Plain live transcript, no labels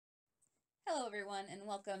Hello everyone and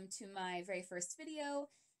welcome to my very first video.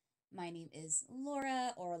 My name is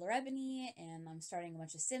Laura or Lorebany and I'm starting a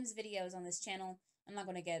bunch of Sims videos on this channel. I'm not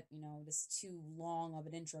going to get, this too long of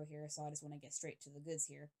an intro here, so I just want to get straight to the goods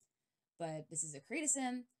here. But this is a create a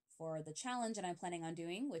sim for the challenge that I'm planning on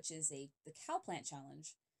doing, which is the Cowplant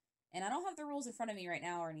challenge. And I don't have the rules in front of me right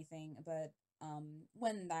now or anything, but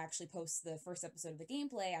when I actually post the first episode of the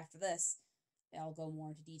gameplay after this, I'll go more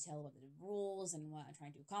into detail about the rules and what I'm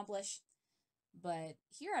trying to accomplish. But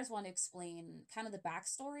here I just want to explain kind of the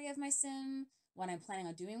backstory of my sim, what I'm planning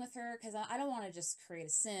on doing with her, because I don't want to just create a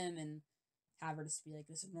sim and have her just be like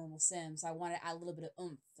this normal sim. So I want to add a little bit of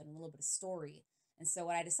oomph and a little bit of story. And so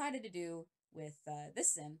what I decided to do with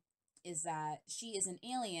this sim is that she is an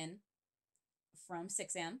alien from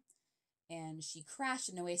 6am, and she crashed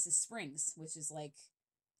in Oasis Springs, which is like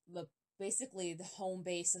basically the home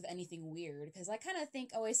base of anything weird. Because I kind of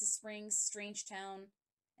think Oasis Springs, strange town.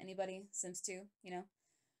 Anybody? Sims 2,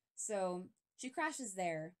 So she crashes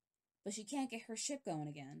there, but she can't get her ship going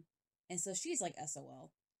again. And so she's like SOL.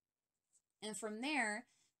 And from there,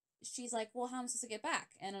 she's like, well, how am I supposed to get back?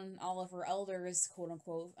 And all of her elders, quote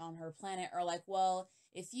unquote, on her planet are like, well,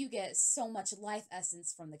 if you get so much life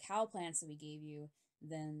essence from the cow plants that we gave you,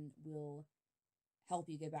 then we'll help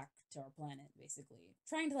you get back to our planet, basically.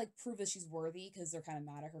 Trying to like prove that she's worthy because they're kind of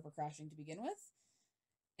mad at her for crashing to begin with.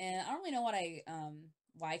 And I don't really know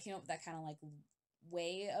why I came up with that kind of like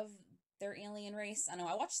way of their alien race. I know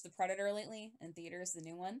I watched The Predator lately in theaters, the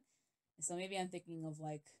new one. So maybe I'm thinking of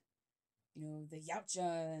like, the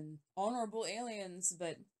Yautja and honorable aliens.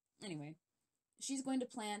 But anyway, she's going to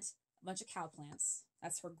plant a bunch of cow plants.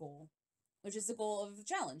 That's her goal, which is the goal of the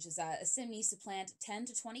challenge, is that a sim needs to plant 10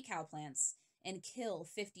 to 20 cow plants and kill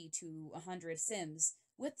 50 to 100 sims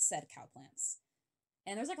with said cow plants.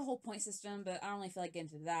 And there's like a whole point system, but I don't really feel like getting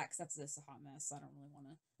into that because that's just a hot mess. So I don't really want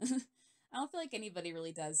to. I don't feel like anybody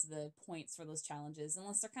really does the points for those challenges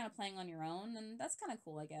unless they're kind of playing on your own, and that's kind of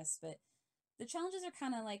cool, I guess. But the challenges are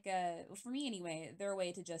kind of like, for me anyway, they're a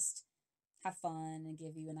way to just have fun and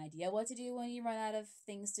give you an idea what to do when you run out of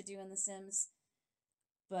things to do in The Sims.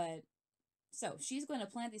 But, so, she's going to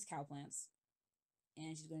plant these cow plants,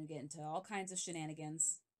 and she's going to get into all kinds of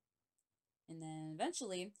shenanigans. And then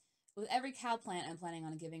eventually, with every cow plant, I'm planning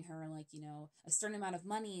on giving her, like, a certain amount of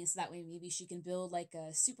money so that way maybe she can build, like,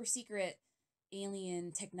 a super secret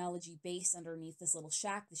alien technology base underneath this little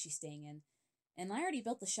shack that she's staying in. And I already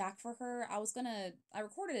built the shack for her. I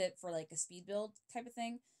recorded it for, like, a speed build type of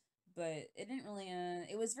thing, but it didn't really,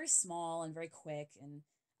 it was very small and very quick, and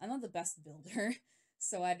I'm not the best builder,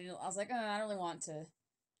 so I was like, I don't really want to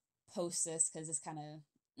post this because it's kind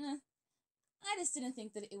of, I just didn't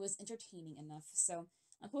think that it was entertaining enough, so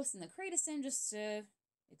I'm posting the create a sim just to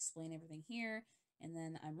explain everything here, and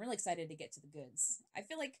then I'm really excited to get to the goods. I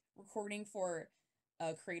feel like recording for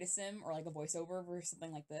a create a sim or like a voiceover or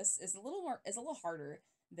something like this is a little harder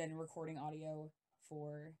than recording audio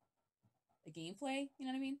for a gameplay, you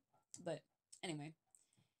know what I mean? But anyway,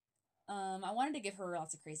 I wanted to give her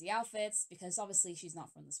lots of crazy outfits because obviously she's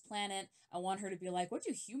not from this planet. I want her to be like, what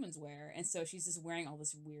do humans wear? And so she's just wearing all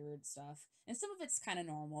this weird stuff. And some of it's kind of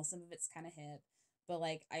normal, some of it's kind of hip. But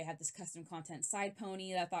like, I had this custom content side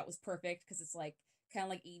pony that I thought was perfect because it's like kind of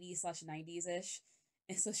like 80s/90s-ish.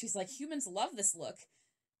 And so she's like, humans love this look.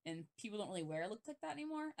 And people don't really wear a look like that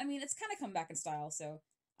anymore. I mean, it's kind of come back in style, so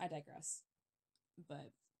I digress.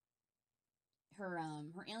 But her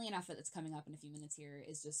alien outfit that's coming up in a few minutes here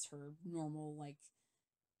is just her normal like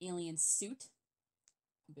alien suit.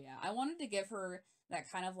 But yeah, I wanted to give her that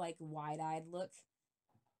kind of like wide-eyed look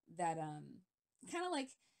that kind of like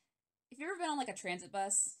if you've ever been on like a transit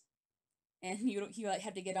bus and you like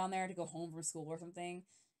have to get on there to go home from school or something,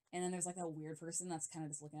 and then there's like that weird person that's kind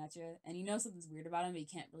of just looking at you and something's weird about him but you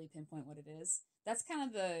can't really pinpoint what it is. That's kind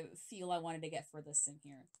of the feel I wanted to get for this sim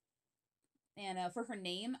here. And for her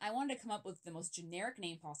name, I wanted to come up with the most generic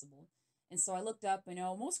name possible. And so I looked up,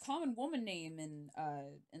 most common woman name in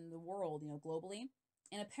the world, globally.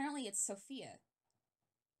 And apparently it's Sophia.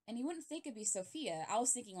 And you wouldn't think it'd be Sophia. I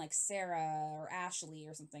was thinking like Sarah or Ashley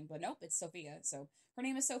or something, but nope, it's Sophia. So her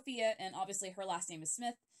name is Sophia, and obviously her last name is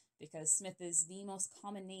Smith, because Smith is the most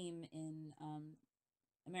common name in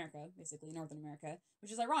America, basically Northern America,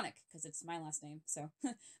 which is ironic because it's my last name. So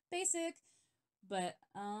basic. But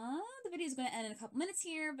the video is going to end in a couple minutes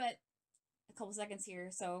here, but a couple seconds here.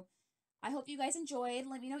 So I hope you guys enjoyed.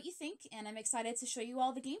 Let me know what you think, and I'm excited to show you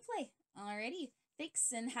all the gameplay. Alrighty,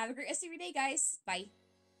 thanks, and have a great rest of your day, guys. Bye.